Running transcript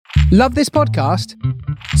Love this podcast?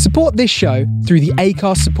 Support this show through the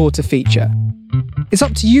Acast supporter feature. It's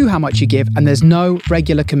up to you how much you give, and there's no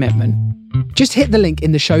regular commitment. Just hit the link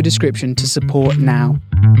in the show description to support now.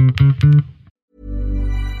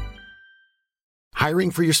 Hiring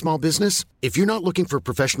for your small business? If you're not looking for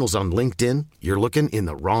professionals on LinkedIn, you're looking in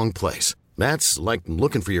the wrong place. That's like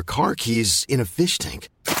looking for your car keys in a fish tank.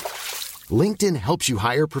 LinkedIn helps you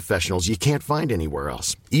hire professionals you can't find anywhere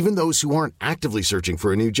else, even those who aren't actively searching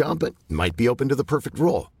for a new job but might be open to the perfect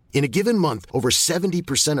role. In a given month, over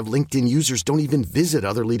 70% of LinkedIn users don't even visit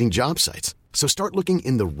other leading job sites. So start looking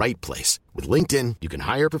in the right place. With LinkedIn, you can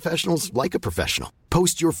hire professionals like a professional.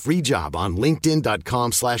 Post your free job on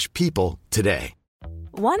linkedin.com/people today.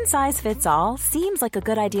 One size fits all seems like a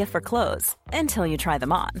good idea for clothes until you try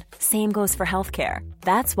them on. Same goes for healthcare.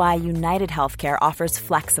 That's why United Healthcare offers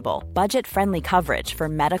flexible, budget-friendly coverage for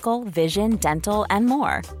medical, vision, dental, and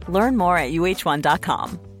more. Learn more at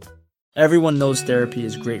uh1.com. Everyone knows therapy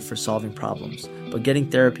is great for solving problems, but getting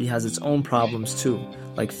therapy has its own problems too,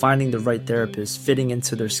 like finding the right therapist, fitting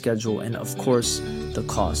into their schedule, and of course, the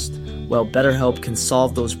cost. Well, BetterHelp can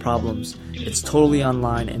solve those problems. It's totally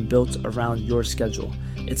online and built around your schedule.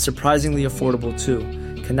 It's surprisingly affordable too.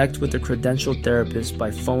 Connect with a credentialed therapist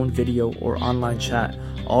by phone, video, or online chat,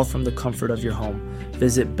 all from the comfort of your home.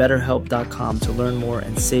 Visit BetterHelp.com to learn more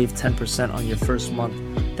and save 10% on your first month.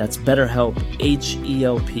 That's BetterHelp,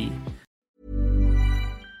 H-E-L-P.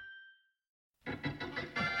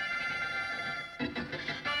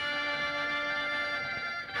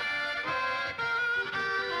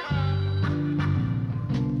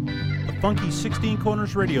 Funky 16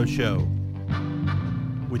 Corners Radio Show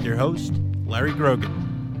with your host, Larry Grogan.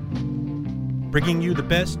 Bringing you the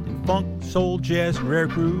best in funk, soul, jazz, and rare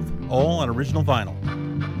groove, all on original vinyl.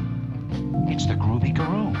 It's the Groovy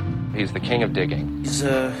Guru. He's the king of digging. He's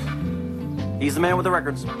the man with the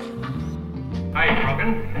records. Hi,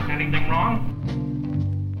 Grogan. Anything wrong?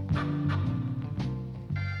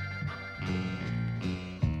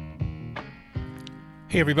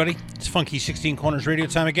 Hey, everybody. It's Funky 16 Corners Radio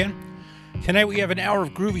time again. Tonight we have an hour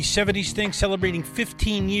of groovy 70s things celebrating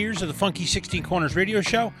 15 years of the Funky 16 Corners Radio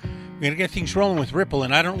Show. We're going to get things rolling with Ripple,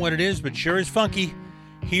 and I don't know what it is, but sure is funky,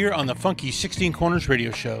 here on the Funky 16 Corners Radio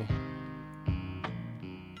Show.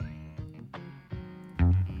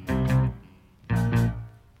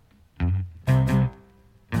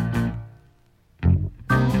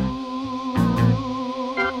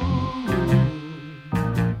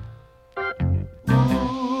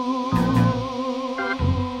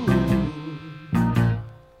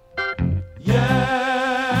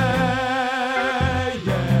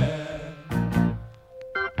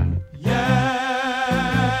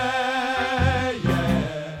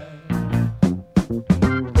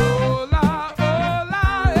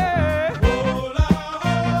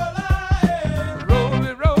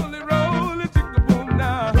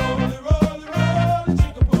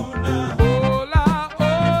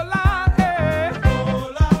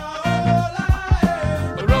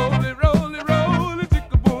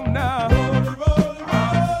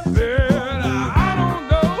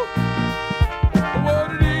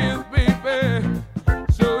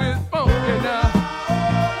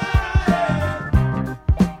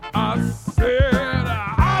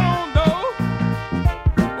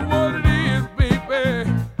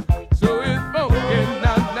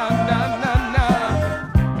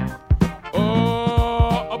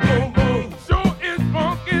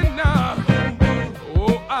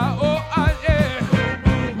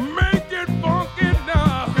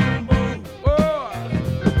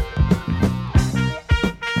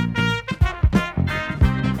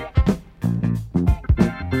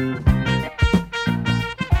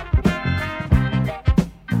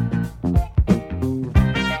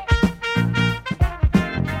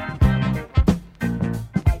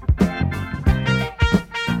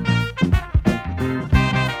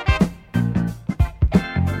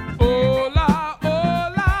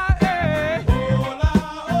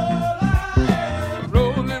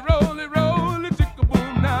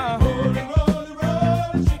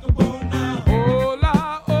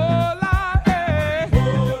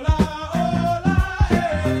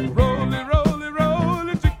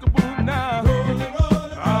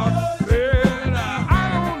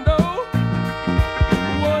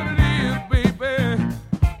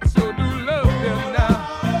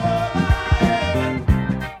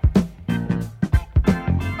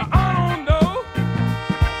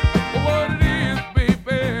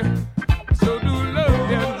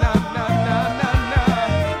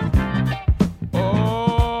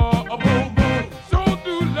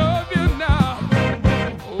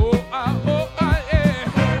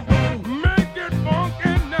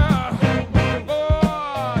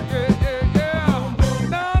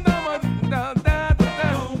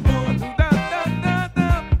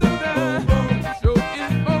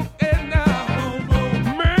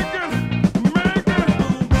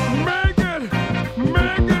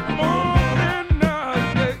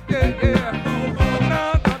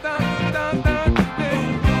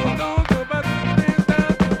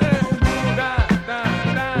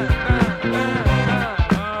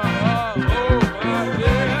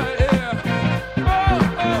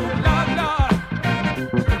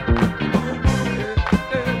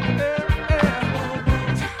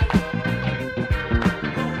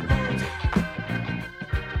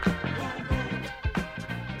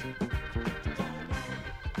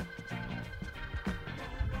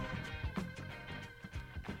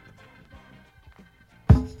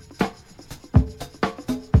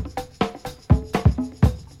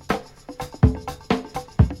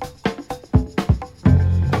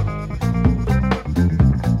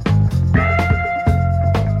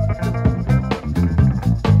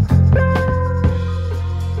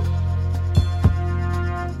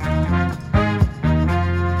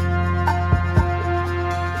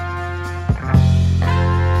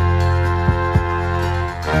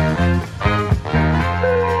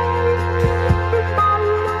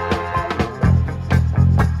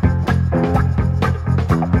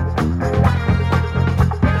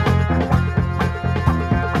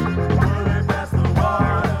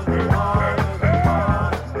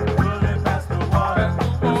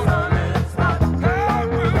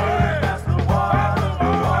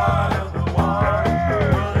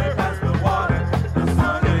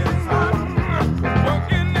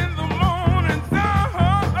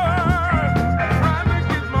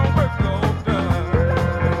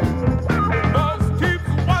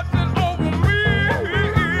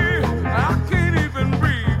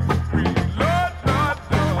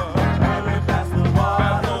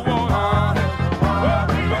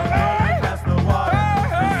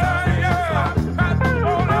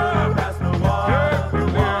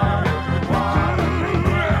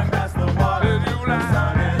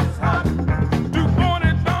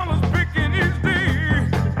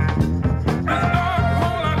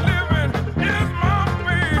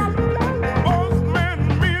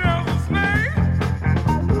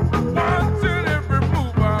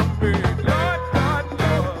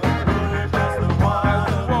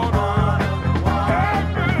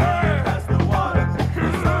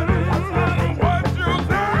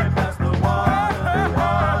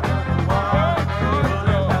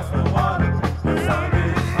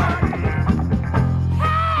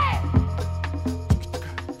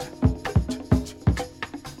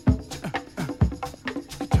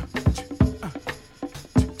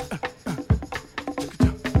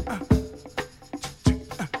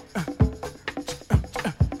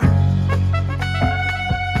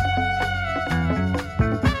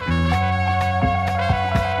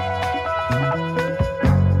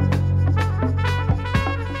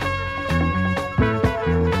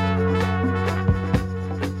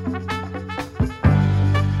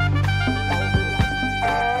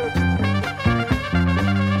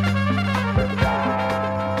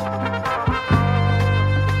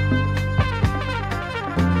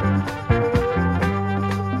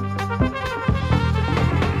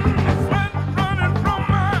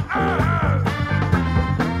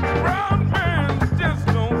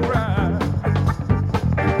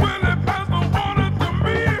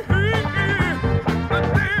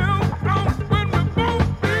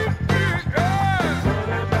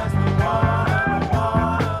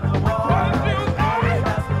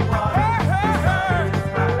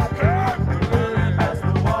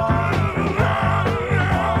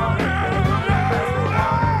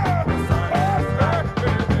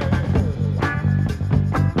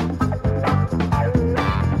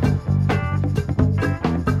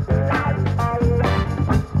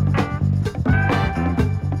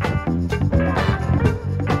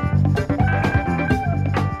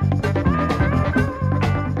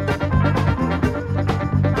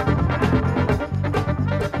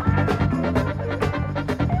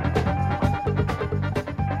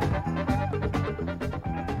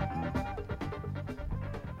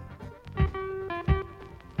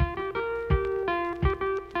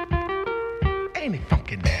 Ain't it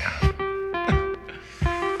funky now?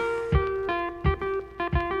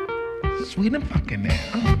 Sweet and funky now.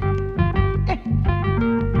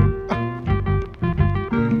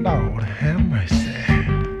 Lord have mercy.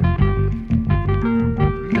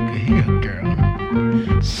 Look at here, girl.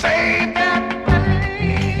 Say that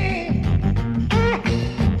thing.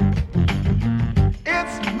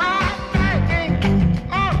 It's my thing.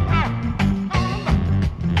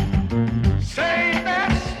 Say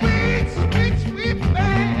that sweet, sweet, sweet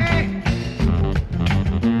thing.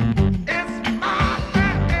 It's my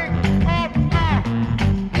thing.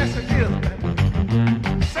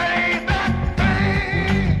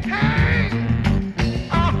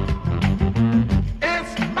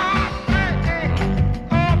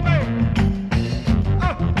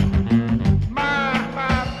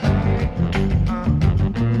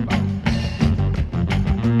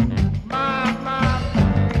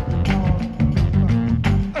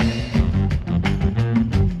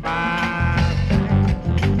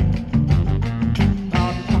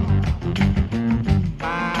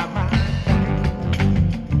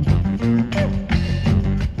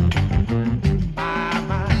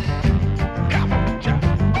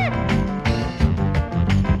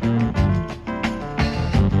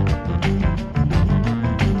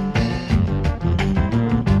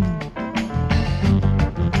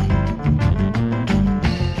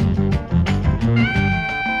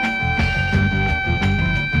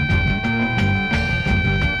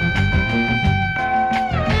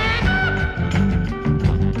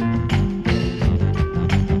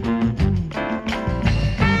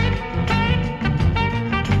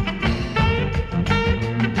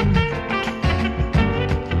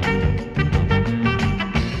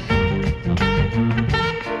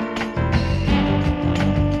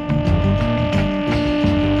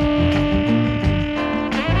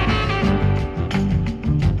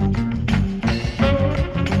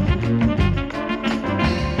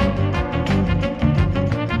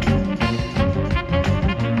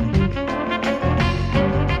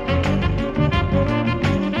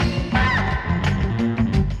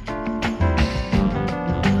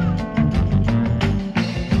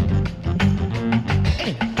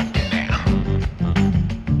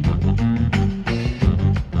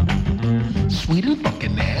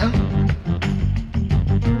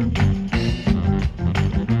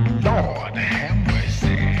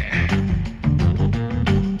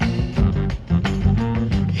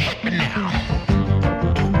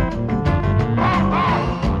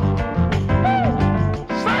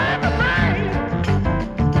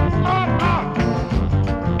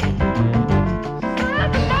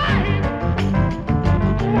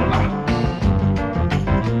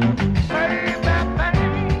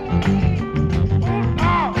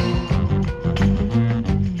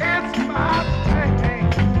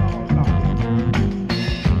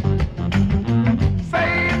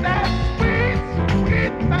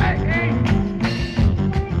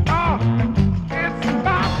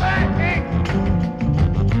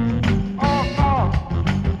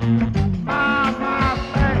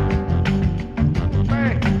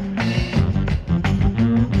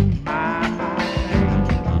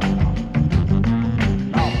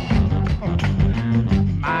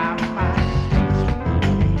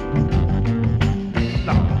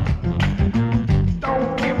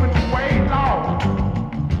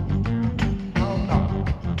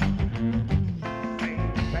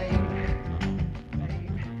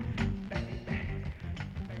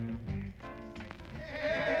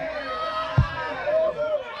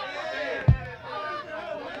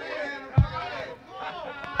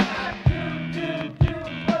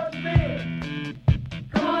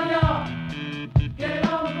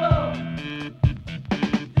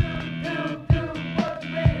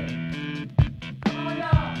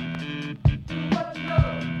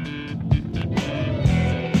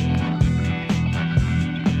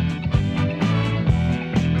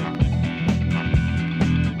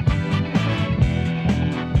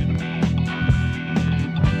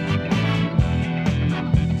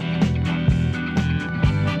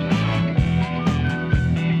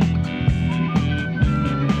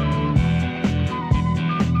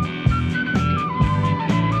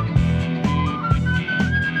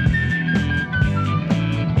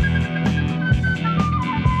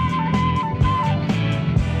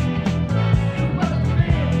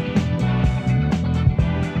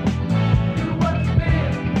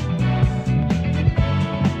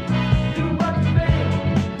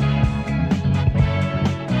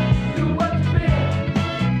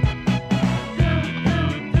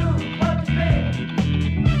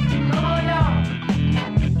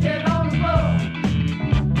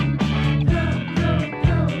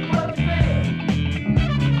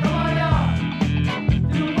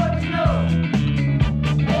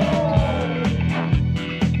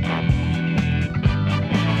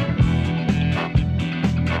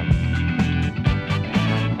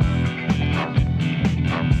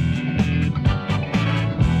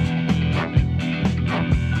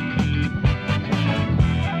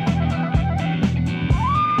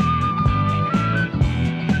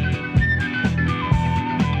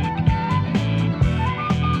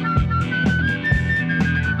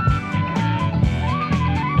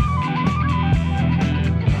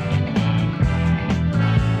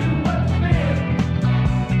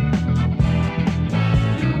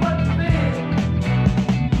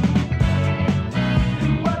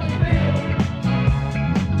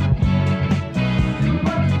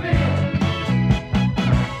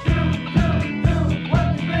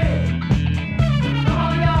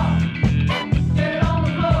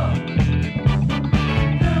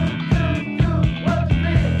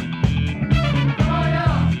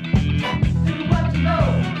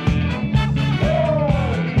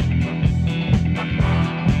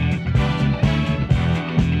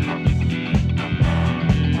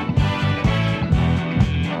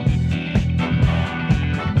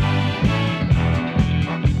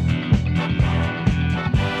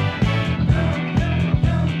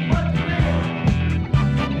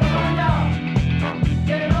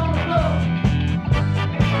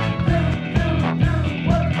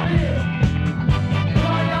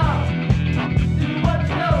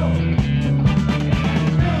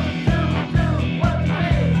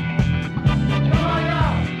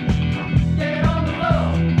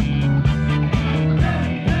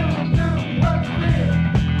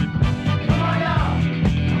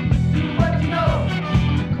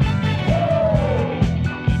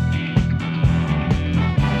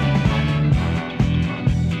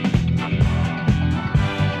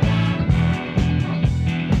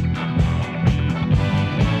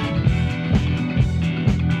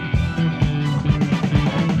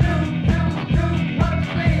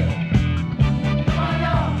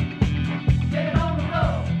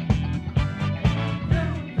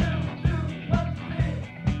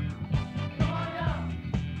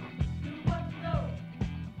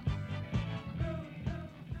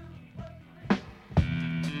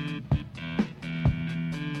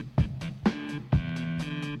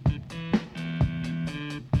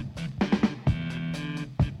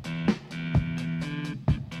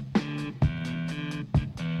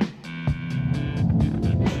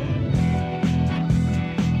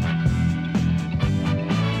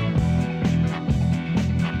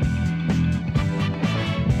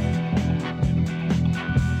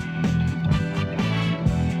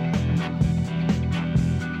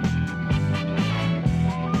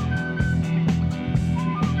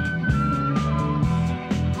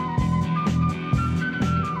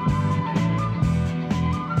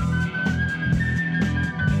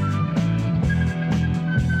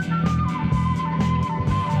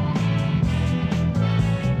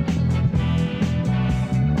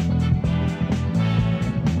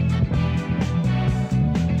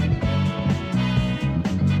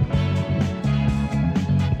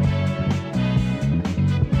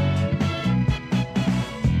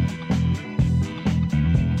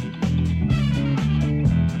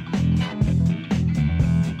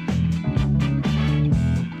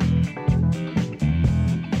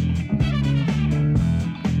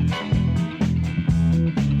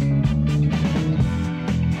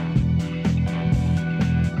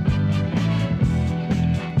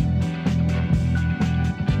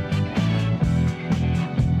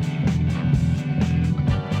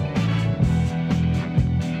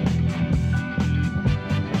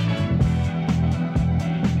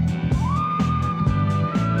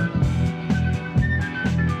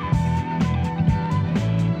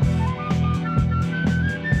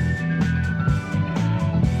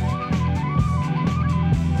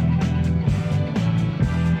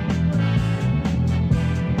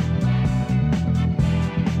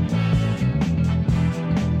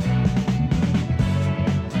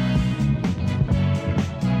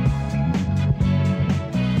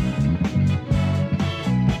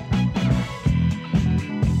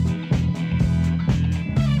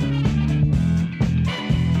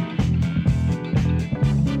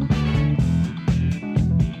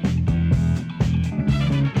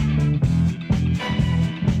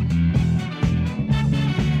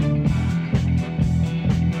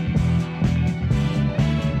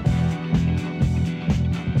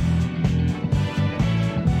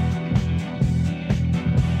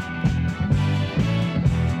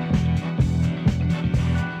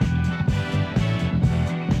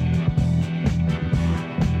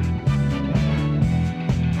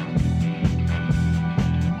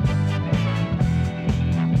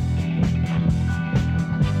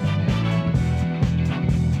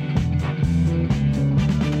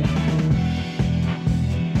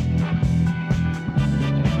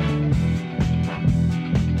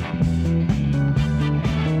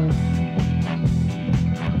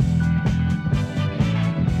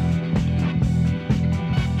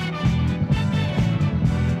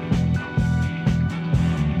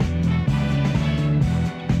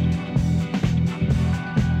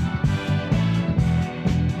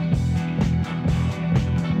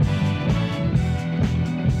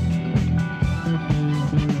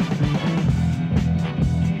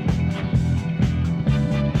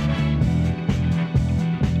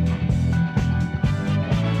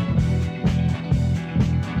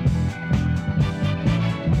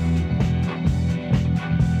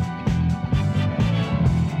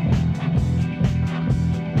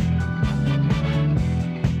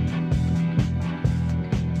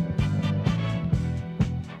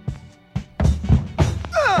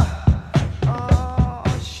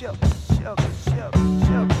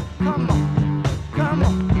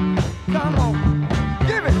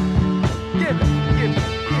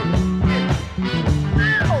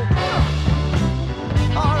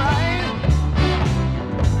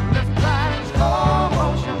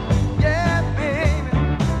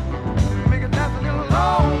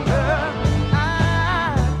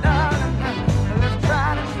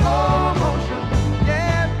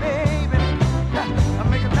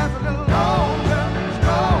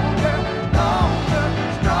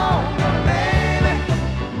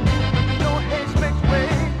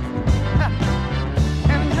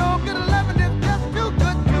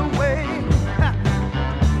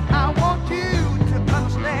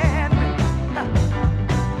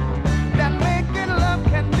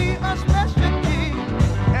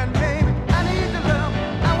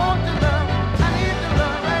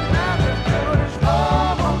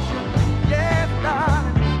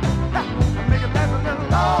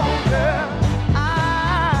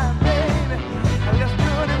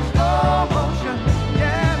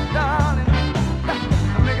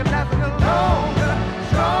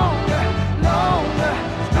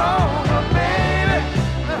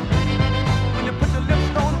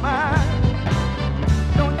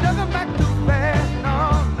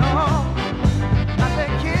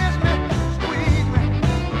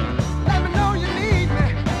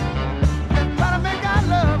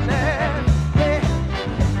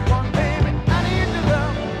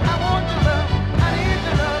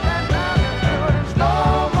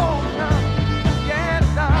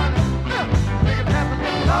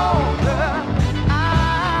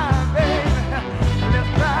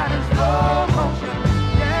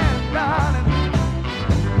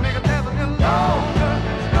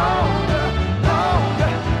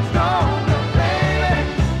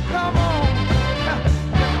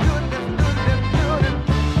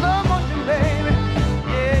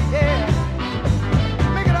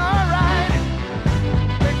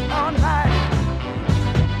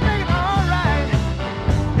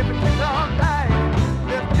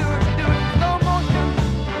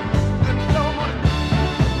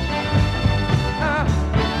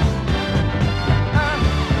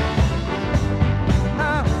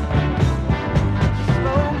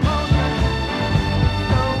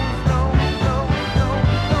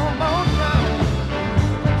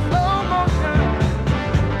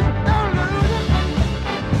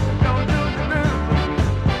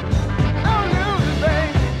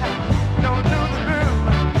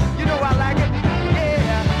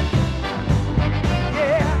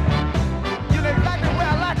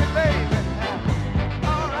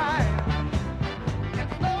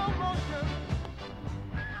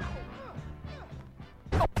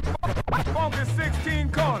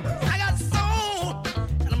 16 corners. I got soul,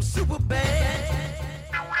 and I'm super bad.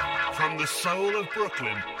 From the soul of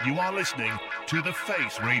Brooklyn, you are listening to The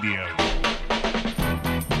Face Radio.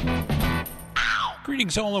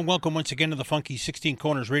 Greetings all and welcome once again to the Funky 16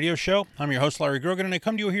 Corners radio show. I'm your host, Larry Grogan, and I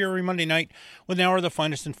come to you here every Monday night with an hour of the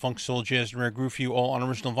finest in funk, soul, jazz, and rare groove for you, all on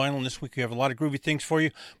original vinyl. And this week we have a lot of groovy things for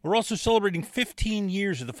you. We're also celebrating 15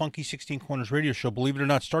 years of the Funky 16 Corners radio show, believe it or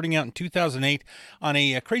not, starting out in 2008 on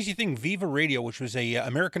a crazy thing, Viva Radio, which was a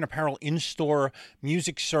American Apparel in-store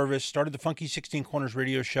music service, started the Funky 16 Corners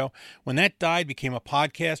radio show. When that died, became a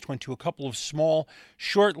podcast, went to a couple of small,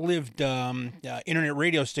 short-lived internet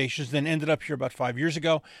radio stations, then ended up here about 5 years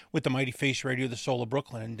ago with the Mighty Face Radio, the soul of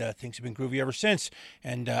Brooklyn, and things have been groovy ever since.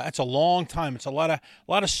 And that's a long time. It's a lot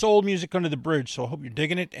of soul music under the bridge. So I hope you're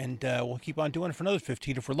digging it, and we'll keep on doing it for another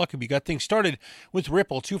 15 if we're lucky. We got things started with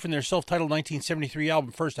Ripple, two from their self-titled 1973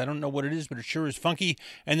 album. First, I don't know what it is, but it sure is funky.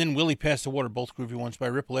 And then Willie Past the Water, both groovy ones by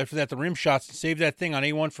Ripple. After that, the Rim Shots and Save That Thing on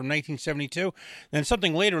A1 from 1972. Then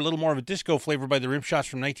something later, a little more of a disco flavor by the Rim Shots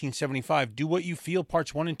from 1975. Do What You Feel,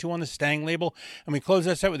 parts 1 and 2 on the Stang label. And we close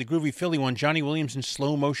that set with a groovy Philly one, Johnny Williams in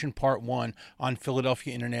Slow Motion Part 1 on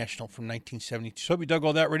Philadelphia International from 1972. So hope you dug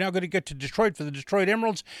all that. We're now going to get to Detroit for the Detroit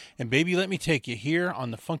Emeralds. And Baby Let Me Take You here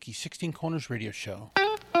on the Funky 16 Corners radio show.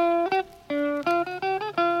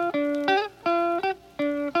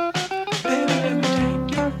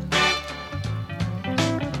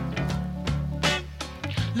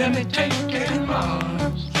 Let me take you in my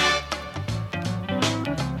arms.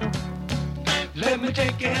 Let me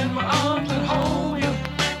take you in my arms and hold you.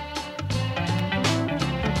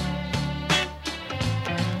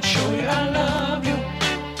 Show you I love you.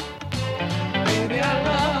 Baby, I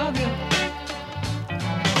love you.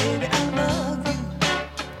 Baby, I love you.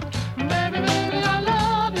 Baby, baby, I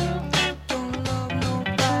love you. Don't love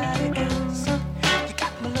nobody else. You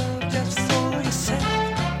got my love just for yourself.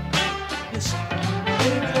 Listen.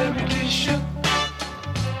 Baby, let me kiss you.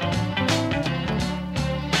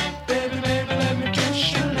 Baby, baby, let me kiss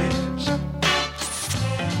your lips.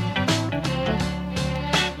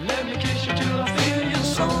 Let me kiss you till I feel your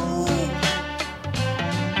soul.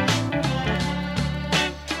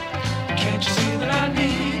 Can't you see that I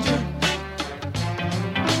need you?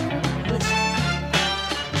 Listen.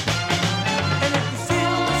 And if you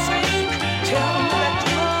feel the same, tell me that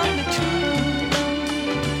you love me too.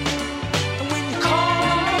 And when you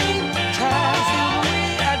call me, try to feel the way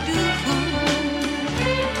I do.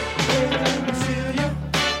 Baby, let me feel you.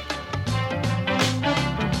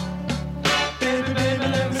 Baby, baby,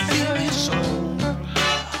 let me feel your soul.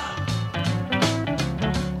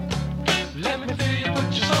 Let me feel you put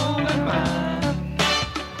your soul in mine.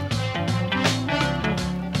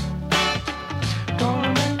 Gonna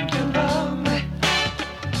make you love me.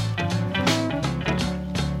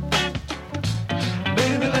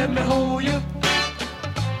 Baby, let me hold you.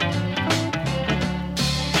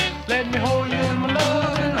 Let me hold you in my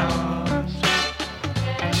loving arms.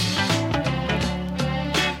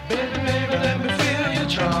 Baby, baby, let me feel your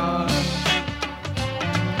charms.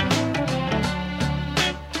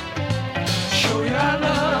 Show you I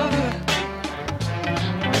love you.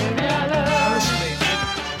 Baby, I love you.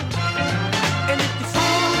 And if you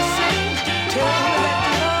feel the same, tell me that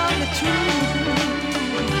you love me too.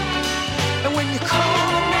 And when you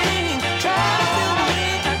call me, try to feel the way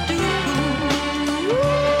I do.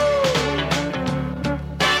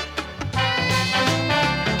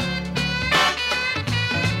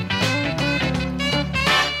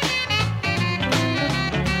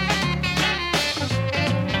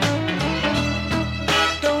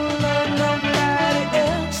 Don't love nobody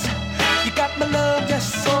else. You got my love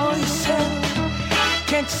just for yourself.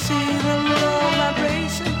 Can't you see the love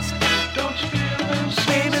vibrations? Don't you feel them?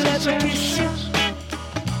 Baby, let me kiss you.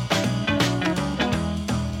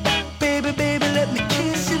 Baby, baby, let me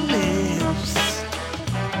kiss your lips.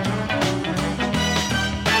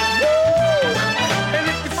 Woo! And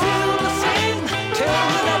if you feel the same, tell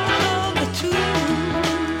me that you love me too.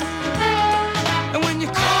 And when you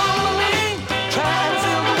call my name, try to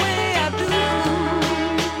feel the way I do.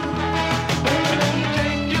 Baby, let me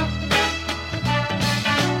take you.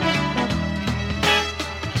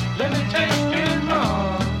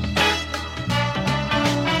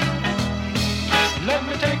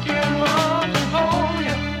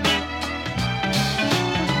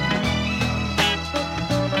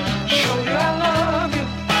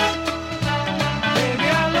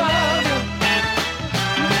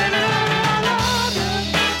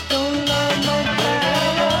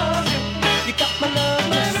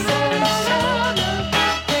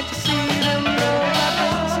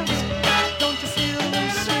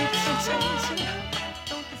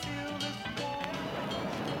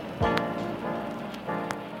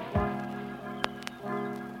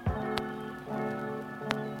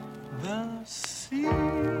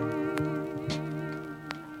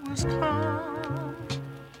 has come,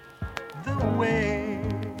 the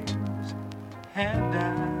waves had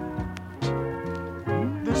died.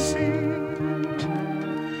 The sea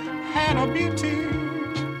had a beauty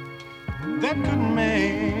that could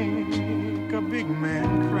make a big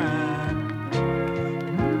man cry.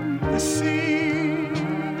 The sea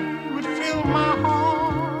would fill my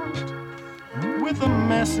heart with a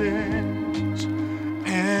message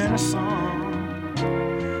and a song.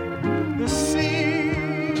 The sea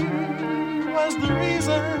was the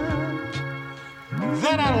reason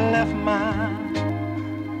that I left my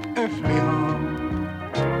earthly home.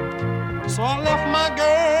 So I left my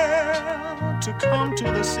girl to come to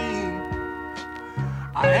the sea.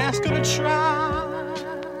 I asked her to try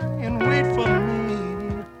and wait for me,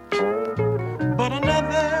 but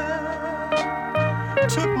another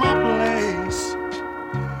took my place.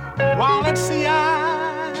 While at sea I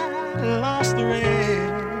lost the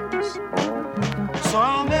race. So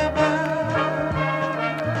I'll never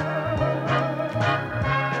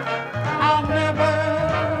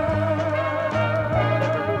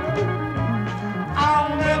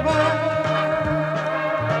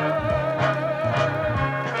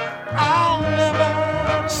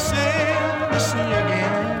sail the sea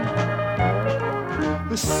again.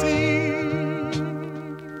 The sea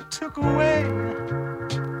took away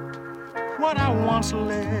what I once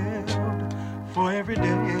lived for every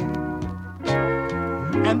day,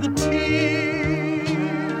 and the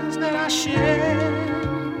tears that I shed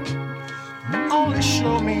only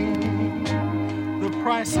show me the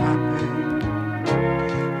price I paid.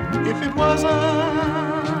 If it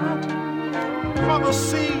wasn't for the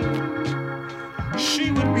sea,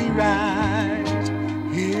 she would be right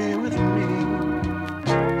here with me.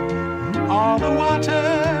 All the water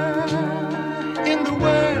in the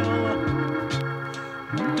world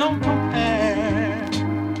don't compare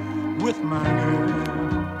with my girl.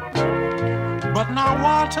 But now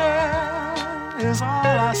water is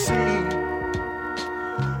all I see,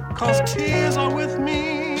 'cause tears are with me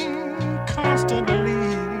constantly.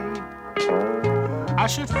 I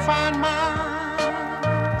should find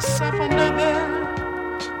myself another,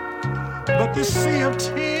 but the sea of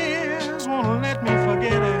tears won't let me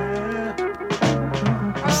forget it.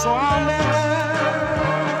 So I'll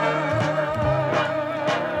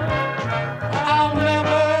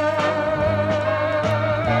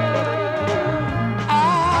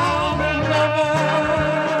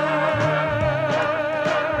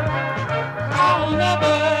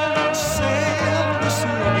never sail the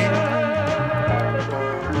sea again.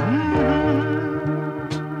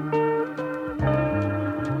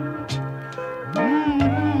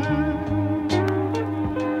 Mm-hmm.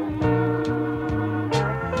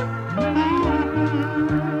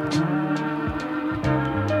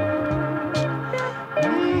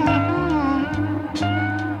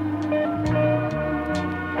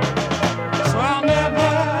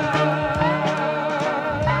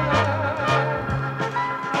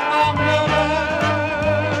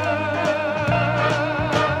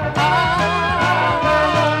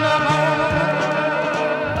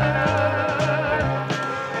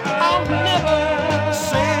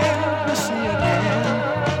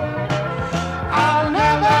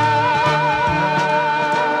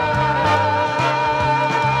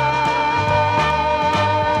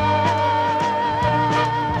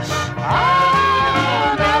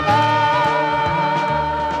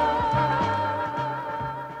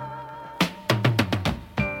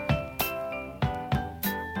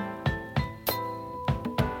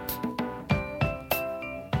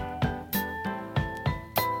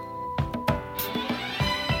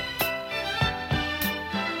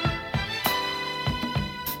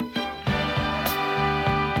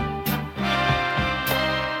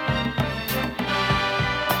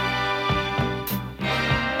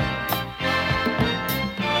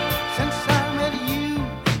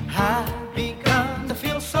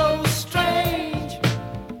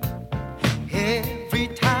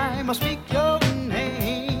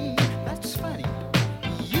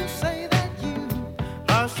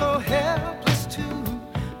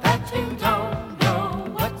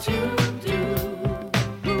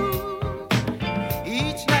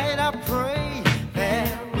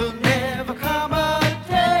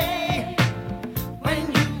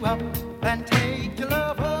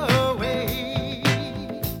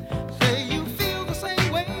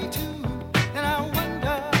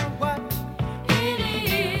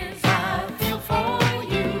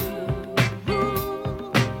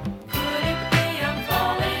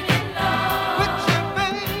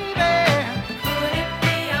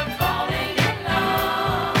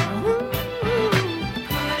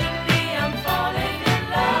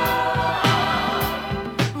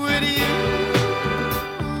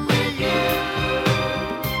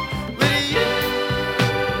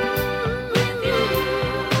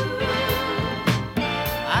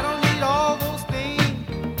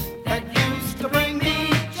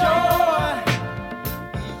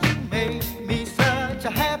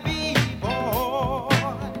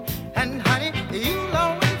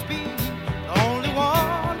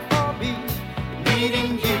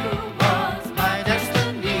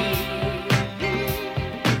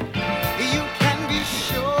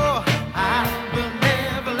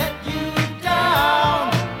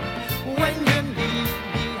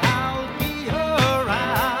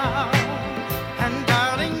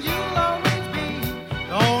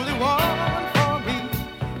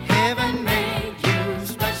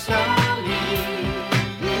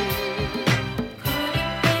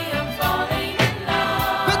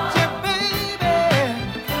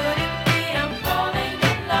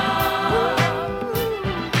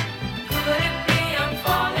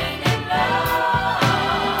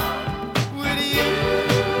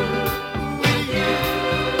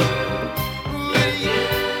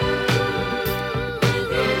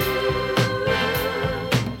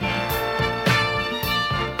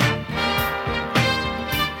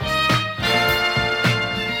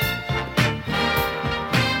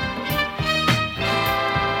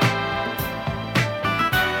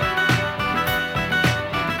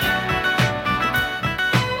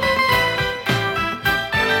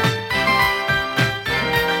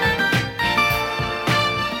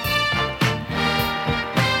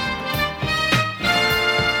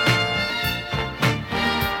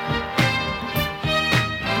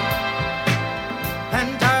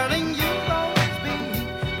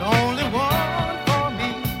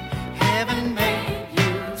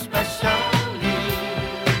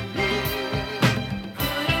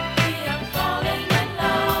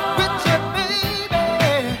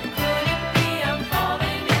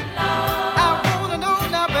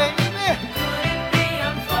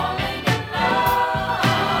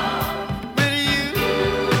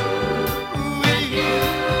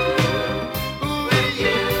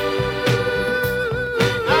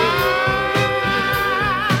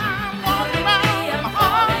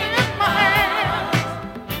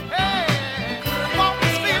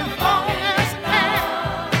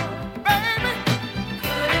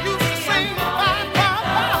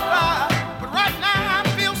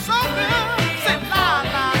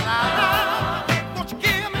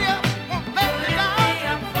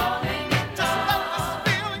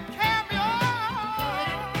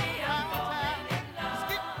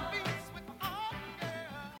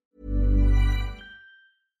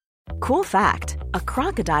 Cool fact, a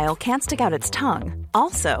crocodile can't stick out its tongue.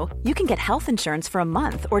 Also, you can get health insurance for a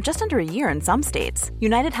month or just under a year in some states.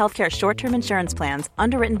 United Healthcare short-term insurance plans,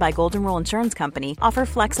 underwritten by Golden Rule Insurance Company, offer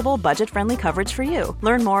flexible, budget-friendly coverage for you.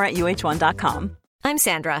 Learn more at uh1.com. I'm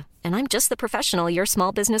Sandra, and I'm just the professional your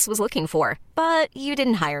small business was looking for. But you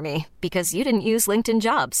didn't hire me because you didn't use LinkedIn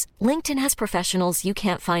Jobs. LinkedIn has professionals you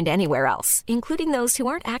can't find anywhere else, including those who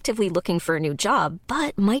aren't actively looking for a new job,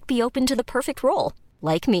 but might be open to the perfect role,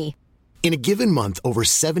 like me. In a given month, over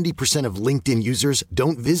 70% of LinkedIn users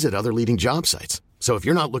don't visit other leading job sites. So if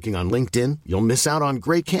you're not looking on LinkedIn, you'll miss out on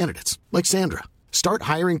great candidates like Sandra. Start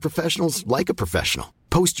hiring professionals like a professional.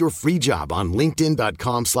 Post your free job on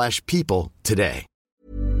linkedin.com/people today.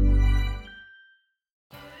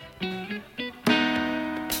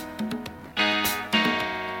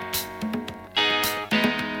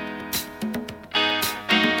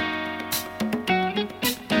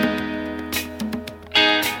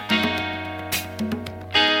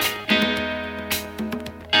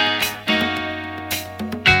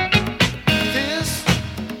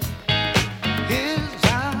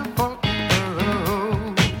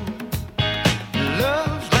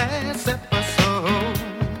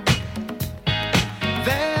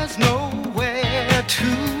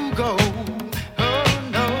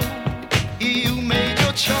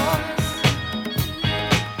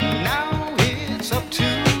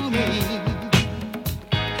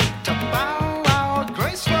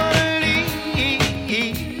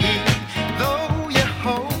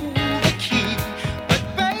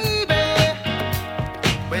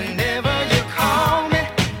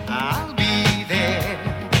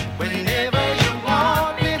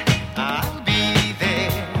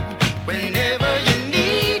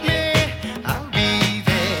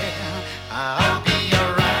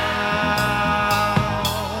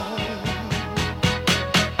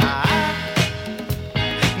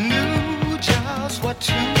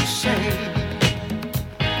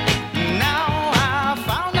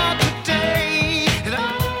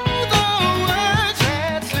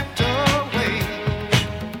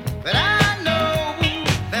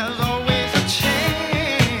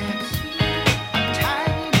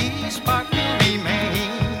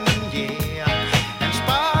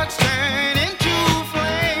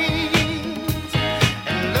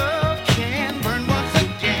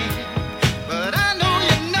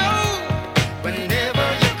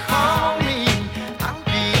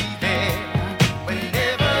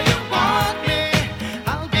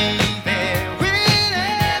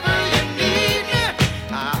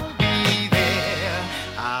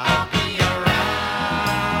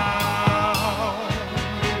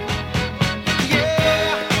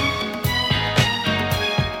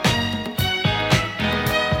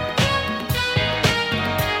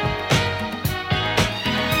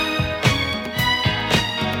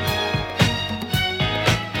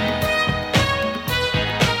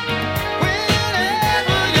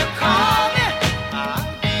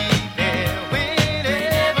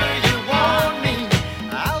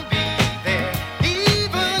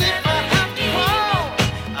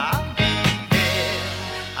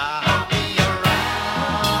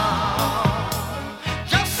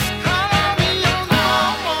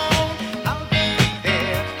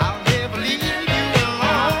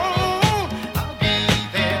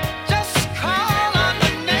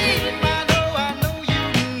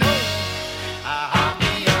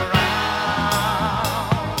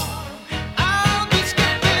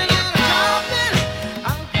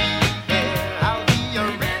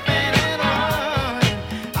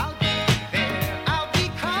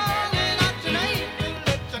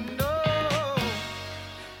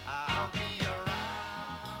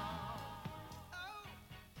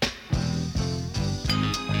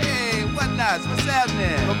 What's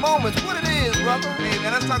happening? The moments, what it is, brother. Hey,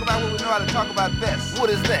 man, let's talk about what we know how to talk about best. What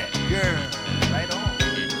is that? Girl. Right on.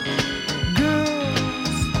 Girls,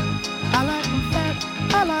 I like them fat,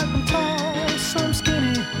 I like them tall, some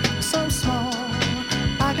skinny, some small.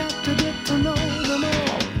 I got to get to know them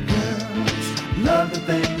all. Girls, love the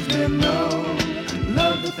things they know,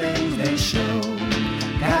 love the things they show.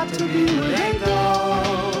 Got to be where they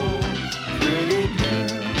go. Pretty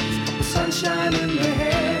girls, the sunshine in their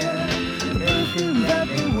hair. Everything that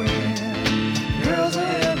they wear, girls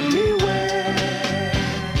are everywhere.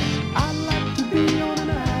 I like to be on an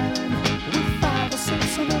island with 5 or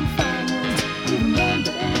 6 of them fine ones. Even though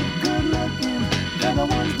they ain't good looking, they're the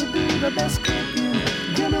ones that do the best cooking.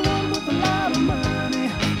 Give me one with a lot of money,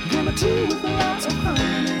 give me 2 with a lot of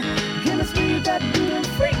honey, give me 3 that do them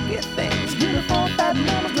freaky things, give me 4 fat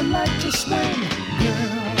mamas that like to swing.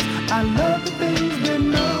 Girls, I love the things they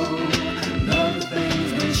know, love the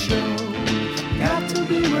things they show. Got to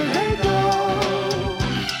be where they go.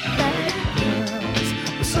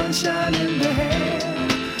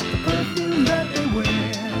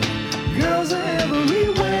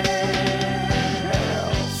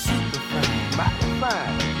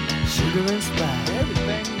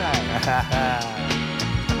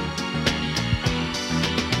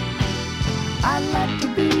 I'd like to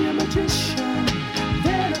be a magician,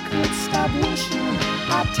 then I could stop wishing.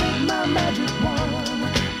 I'd take my magic wand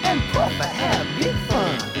and proper have big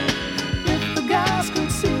fun. If the guys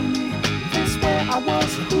could see me, they swear I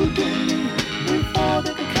was Houdini. Before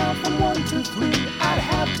they could count from 1 to 3, I'd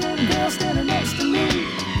have 10 girls standing next to me.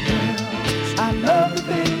 Girls, I love the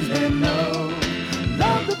things they know,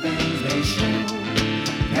 love the things they show.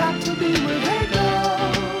 Got to be where they go.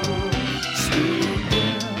 Sweet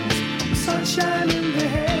girls, sunshine in their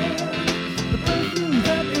hair, the perfume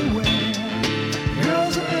that they wear.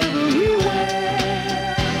 Girls are everywhere.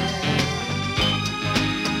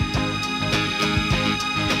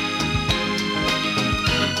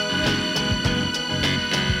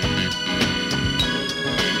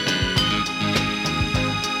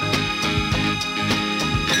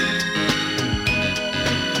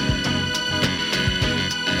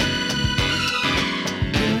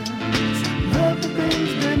 Love the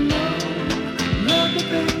things they know, love the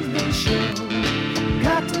things they show.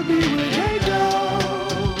 Got to be where they go.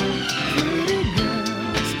 Pretty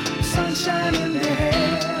girls, sunshine in their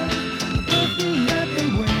hair, the perfume that they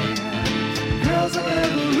wear. Girls are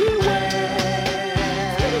everywhere.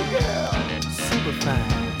 Pretty girl, super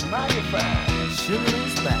fine, mighty fine, sugar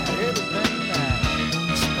and spice, everything fine,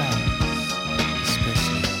 and spice,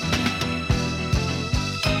 especially.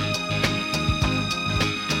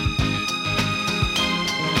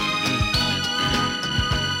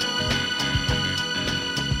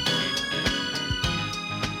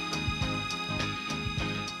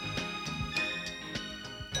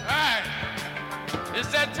 Alright,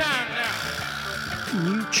 it's that time now.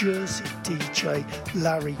 New Jersey DJ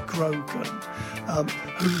Larry Grogan,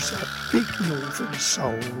 who's a big Northern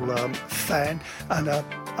Soul fan and a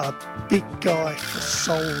big guy for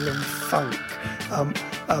soul and funk,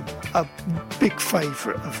 a big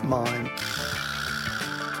favourite of mine.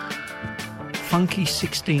 Funky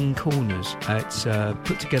 16 Corners. It's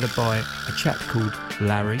put together by a chap called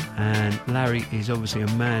Larry, and Larry is obviously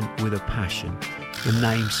a man with a passion. The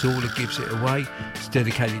name sort of gives it away. It's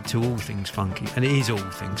dedicated to all things funky, and it is all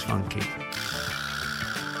things funky.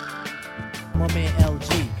 My man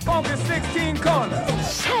LG. Funky 16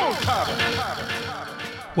 Corners. Showtime.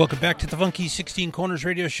 Welcome back to the Funky 16 Corners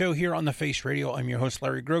radio show here on The Face Radio. I'm your host,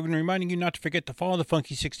 Larry Grogan, reminding you not to forget to follow the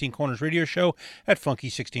Funky 16 Corners radio show at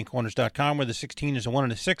funky16corners.com, where the 16 is a 1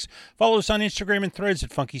 and a 6. Follow us on Instagram and Threads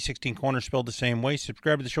at Funky16Corners, spelled the same way.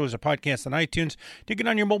 Subscribe to the show as a podcast on iTunes. Dig it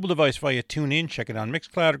on your mobile device via TuneIn. Check it on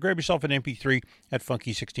Mixcloud, or grab yourself an MP3 at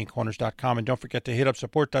funky16corners.com. And don't forget to hit up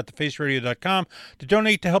support.thefaceradio.com to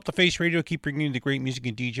donate to help The Face Radio keep bringing you the great music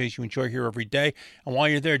and DJs you enjoy here every day. And while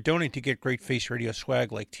you're there, donate to get great Face Radio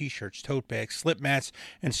swag like t-shirts, tote bags, slip mats,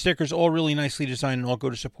 and stickers, all really nicely designed, and all go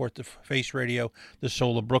to support the Face Radio, the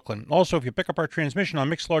soul of Brooklyn. Also, if you pick up our transmission on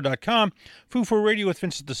Mixlr.com, Foo for Radio with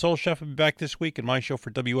Vincent the Soul Chef will be back this week, and my show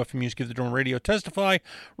for WFMU's Give the Drummer Radio, Testify,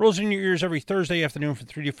 rolls in your ears every Thursday afternoon from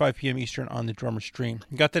 3 to 5 p.m. Eastern on the Drummer Stream.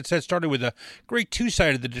 Got that set started with a great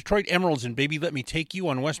two-sided, the Detroit Emeralds and Baby Let Me Take You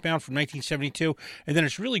on Westbound from 1972, and then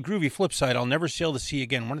it's really groovy flip side, I'll Never Sail the Sea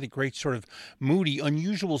Again, one of the great sort of moody,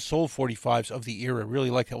 unusual soul 45s of the era.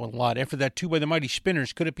 Really like that one a lot. After that, Two by the Mighty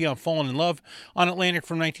Spinners, Could It Be on Fallen in Love on Atlantic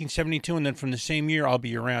from 1972, and then from the same year, I'll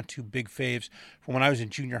Be Around, two big faves from when I was in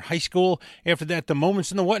junior high school. After that, The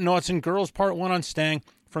Moments and the Whatnots and Girls Part 1 on Stang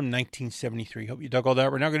from 1973. Hope you dug all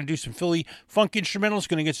that. We're now going to do some Philly funk instrumentals.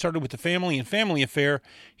 Going to get started with The Family and Family Affair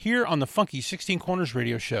here on the Funky 16 Corners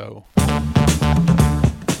radio show.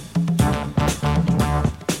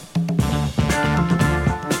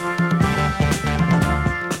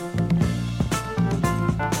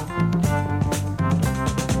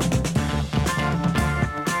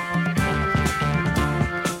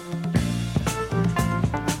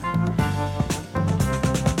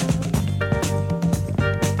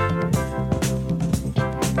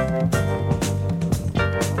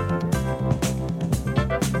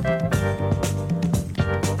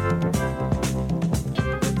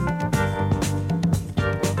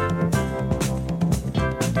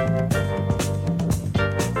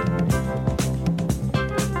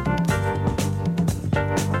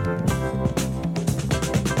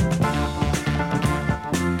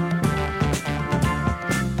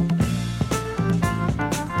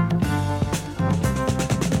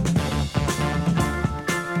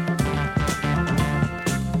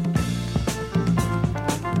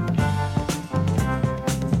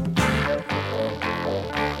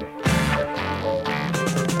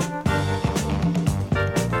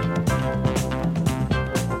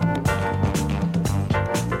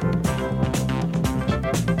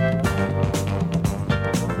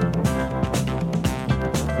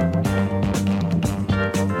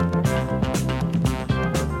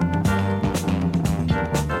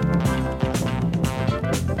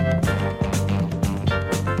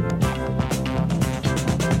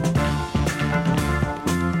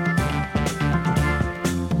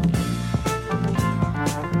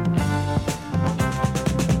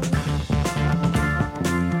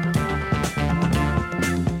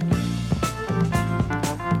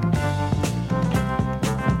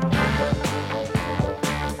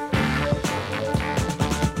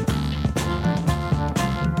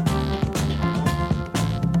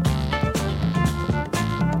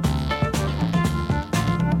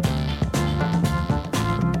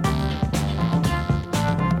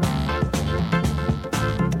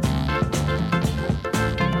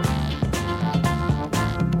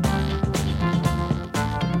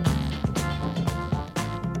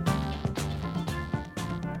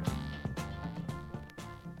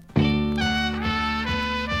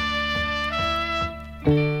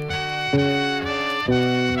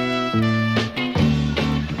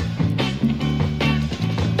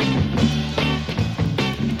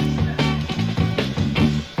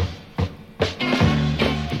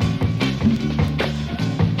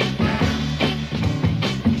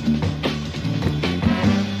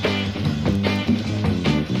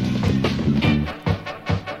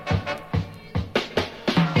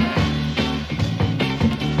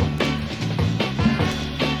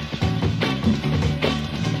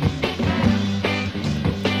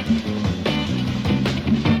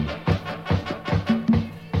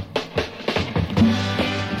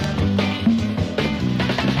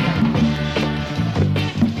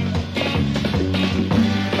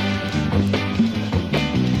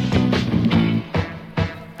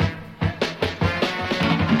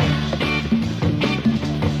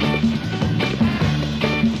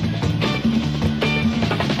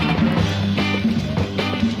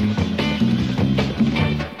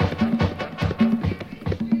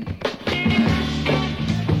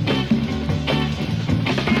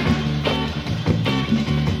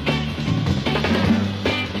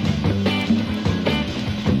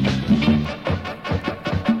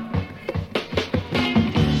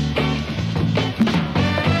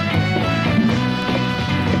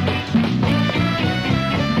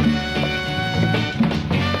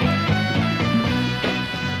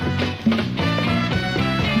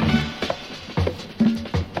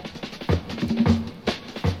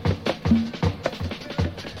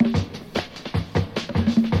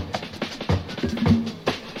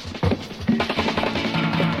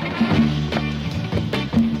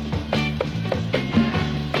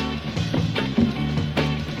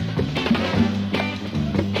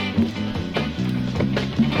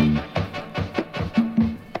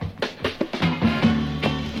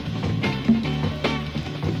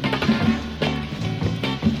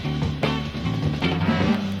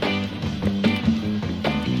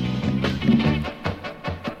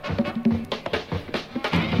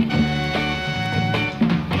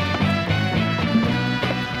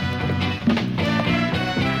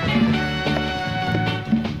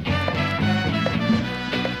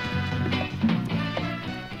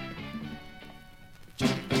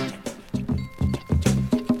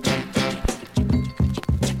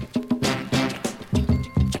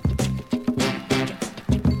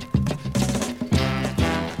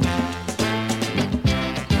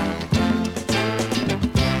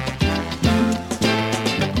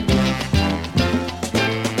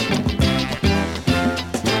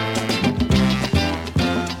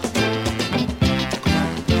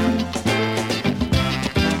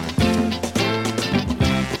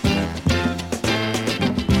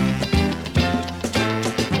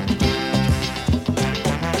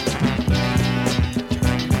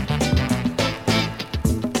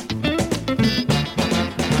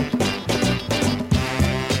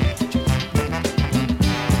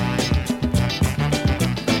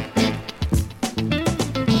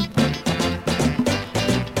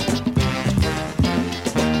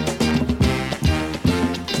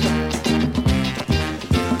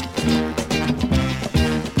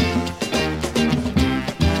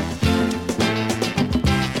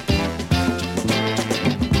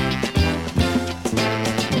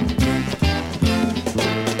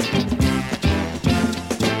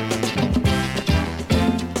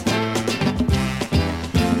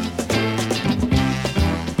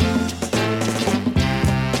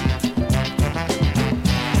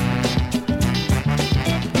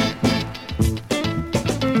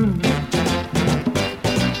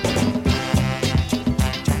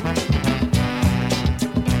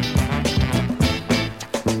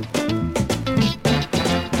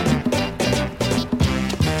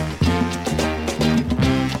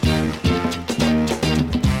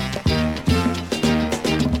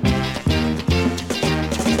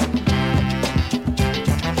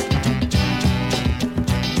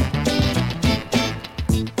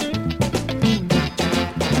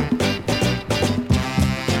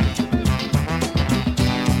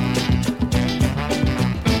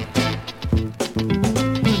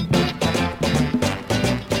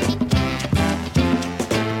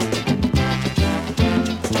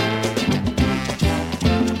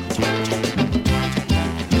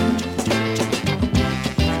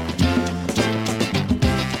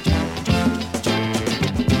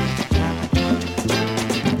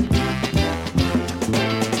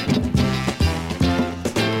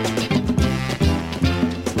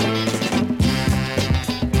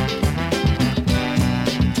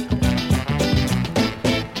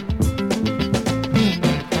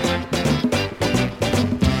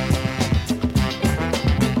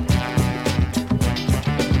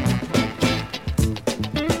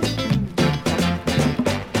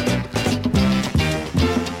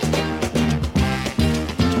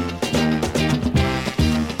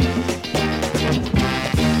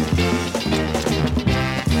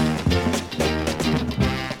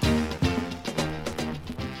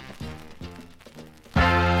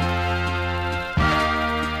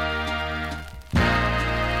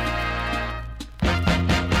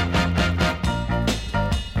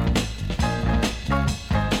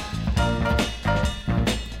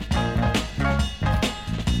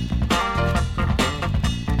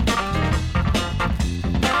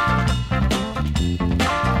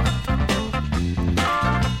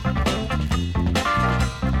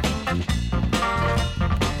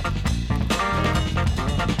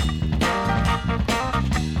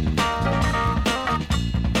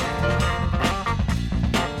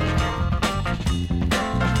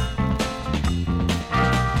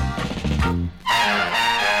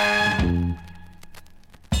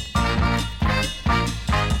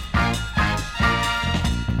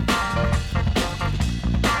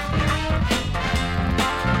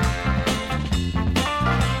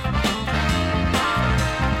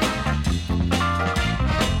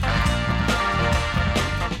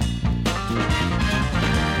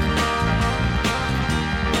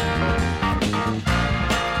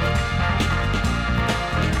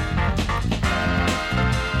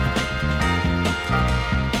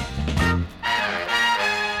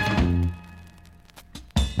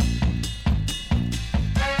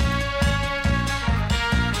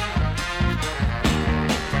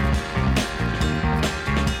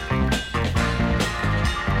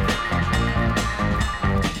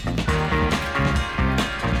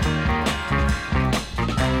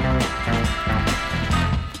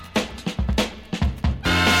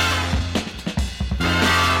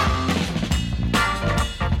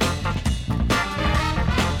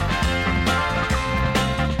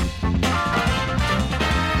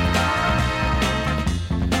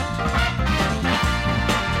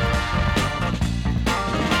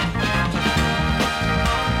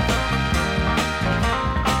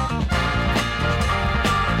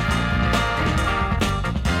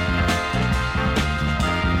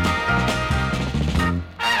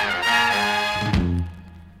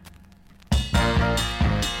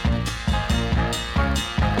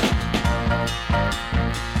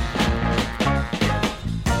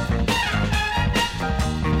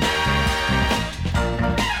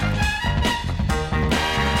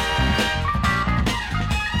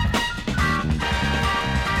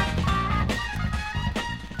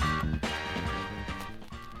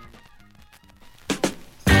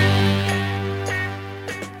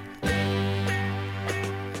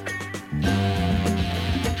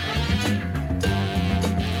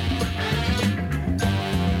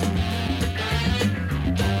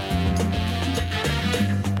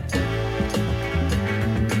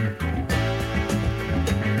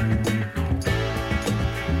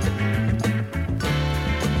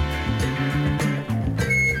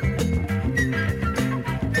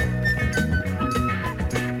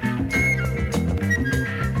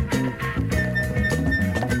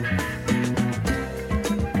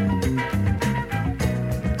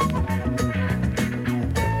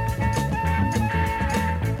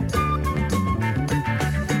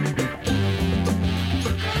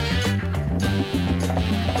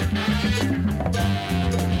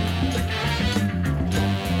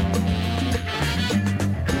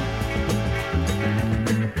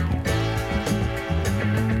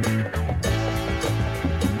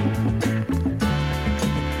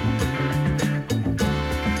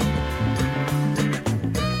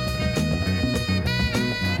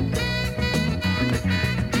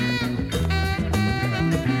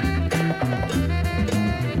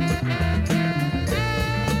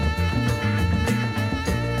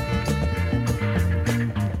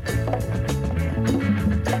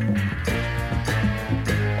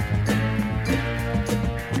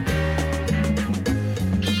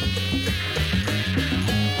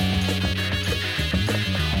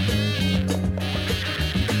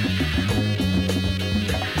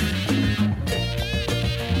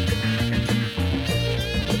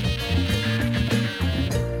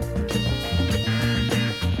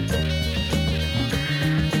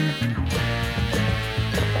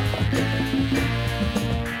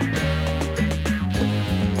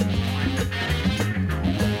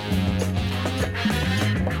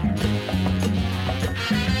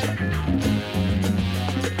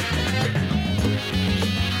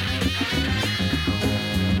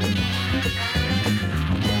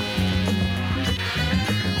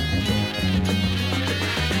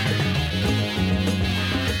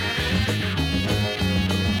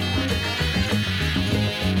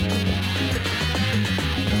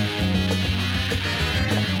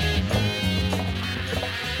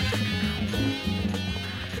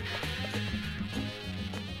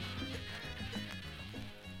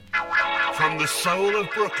 the soul of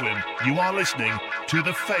Brooklyn, you are listening to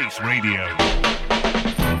The Face Radio.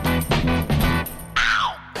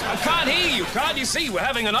 I can't hear you. Can't you see? We're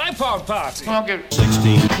having an iPod party. Okay.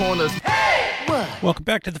 16 corners. Hey! What? Welcome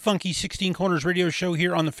back to the Funky 16 Corners radio show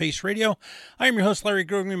here on The Face Radio. I am your host, Larry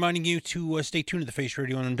Grogan, reminding you to stay tuned to The Face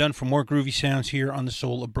Radio, and I'm done for more groovy sounds here on the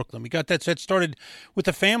soul of Brooklyn. We got that set started with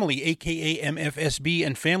The Family, a.k.a. MFSB,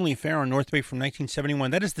 and Family Affair on North Bay from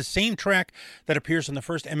 1971. That is the same track that appears on the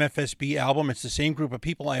first MFSB album. It's the same group of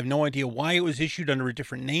people. I have no idea why it was issued under a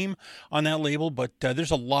different name on that label, but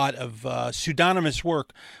there's a lot of pseudonymous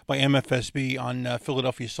work by MFSB on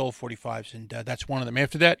Philadelphia Soul 45s, and that's one of them.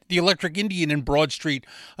 After that, The Electric Indian in Broad Street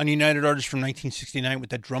on United Artists from 1969 with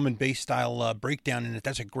that drum and bass style breakdown in it.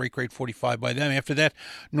 That's a great, great 45 by them. After that,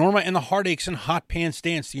 Norma and the Heartaches and Hot Pants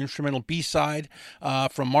Dance, the instrumental B-side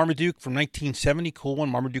from Marmaduke from 1970. Cool one.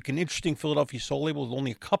 Marmaduke, an interesting Philadelphia soul label with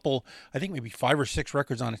only a couple, I think maybe 5 or 6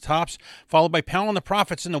 records on the tops. Followed by Pal and the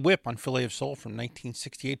Prophets and the Whip on Filet of Soul from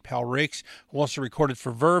 1968. Pal Rakes, who also recorded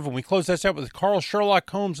for Verve. And we close that out with Carl Sherlock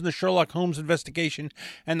Holmes and the Sherlock Holmes Investigation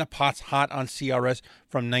and the Pots Hot on CRS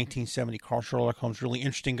from 1970. Carl Sherlock Holmes, really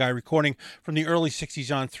interesting guy, recording from the early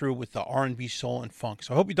 60s on through with the R&B, soul, and funk.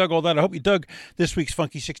 So I hope you dug all that. I hope you dug this week's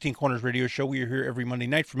Funky 16 Corners radio show. We are here every Monday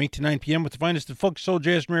night from 8 to 9 p.m. with the finest of funk, soul,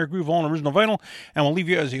 jazz, and rare groove, all on original vinyl. And we'll leave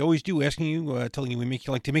you, as I always do, asking you, telling you we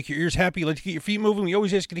like to make your ears happy, like to get your feet moving. We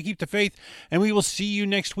always ask you to keep the faith. And we will see you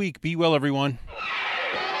next week. Be well, everyone.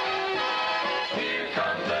 Here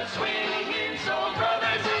comes the swinging soul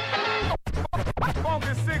brothers.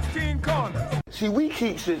 Funky 16 Corners. See, we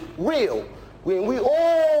keeps it real. We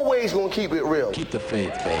always gonna keep it real. Keep the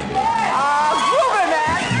faith, baby. Groovy,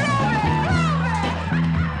 man. All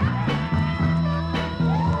right.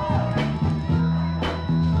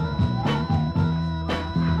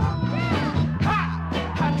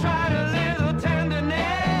 Tell it like it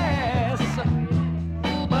is.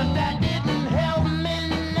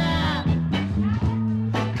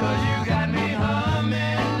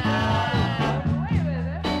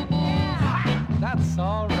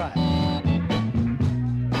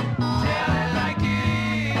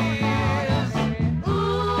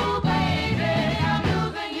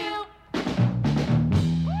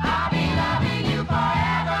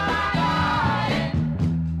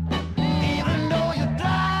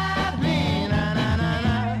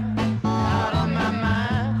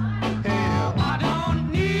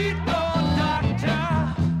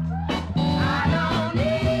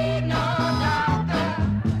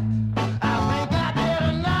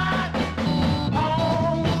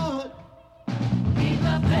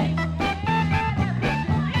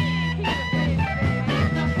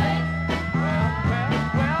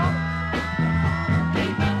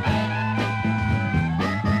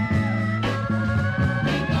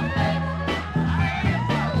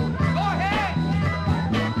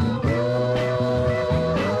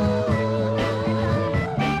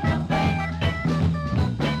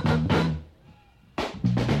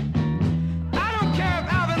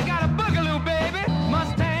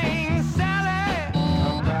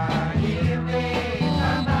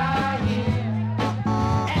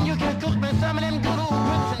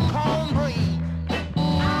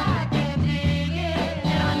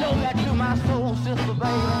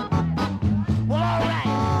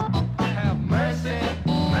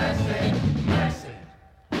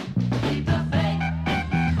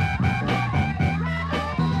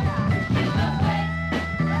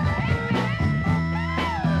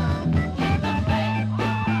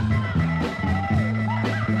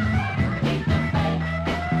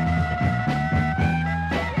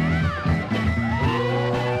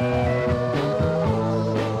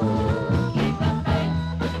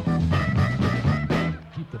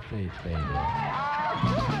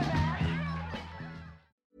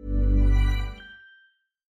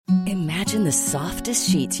 Imagine the softest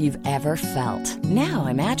sheets you've ever felt. Now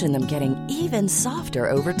imagine them getting even softer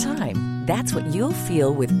over time. That's what you'll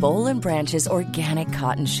feel with Boll & Branch's organic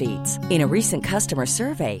cotton sheets. In a recent customer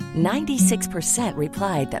survey, 96%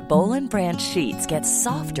 replied that Boll & Branch sheets get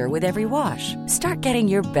softer with every wash. Start getting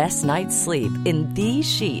your best night's sleep in these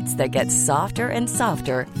sheets that get softer and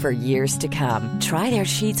softer for years to come. Try their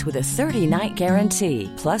sheets with a 30-night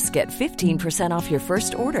guarantee. Plus, get 15% off your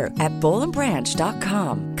first order at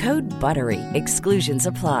bollandbranch.com. Code BUTTERY. Exclusions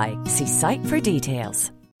apply. See site for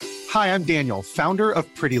details. Hi, I'm Daniel, founder of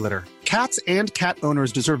Pretty Litter. Cats and cat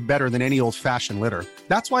owners deserve better than any old-fashioned litter.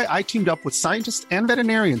 That's why I teamed up with scientists and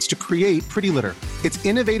veterinarians to create Pretty Litter. Its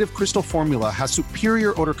innovative crystal formula has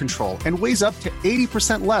superior odor control and weighs up to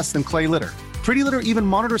 80% less than clay litter. Pretty Litter even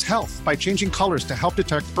monitors health by changing colors to help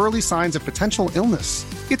detect early signs of potential illness.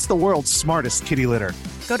 It's the world's smartest kitty litter.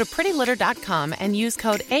 Go to prettylitter.com and use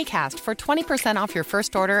code ACAST for 20% off your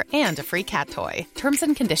first order and a free cat toy. Terms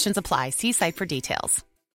and conditions apply. See site for details.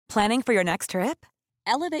 Planning for your next trip?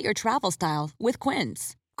 Elevate your travel style with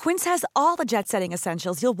Quince. Quince has all the jet-setting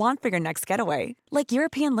essentials you'll want for your next getaway, like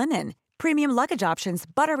European linen, premium luggage options,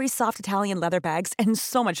 buttery soft Italian leather bags, and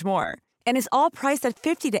so much more. And is all priced at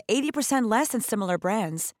 50 to 80% less than similar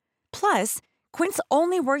brands. Plus, Quince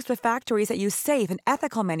only works with factories that use safe and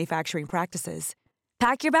ethical manufacturing practices.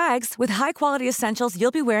 Pack your bags with high-quality essentials you'll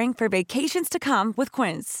be wearing for vacations to come with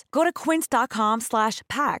Quince. Go to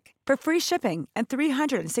quince.com/pack for free shipping and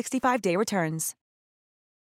 365-day returns.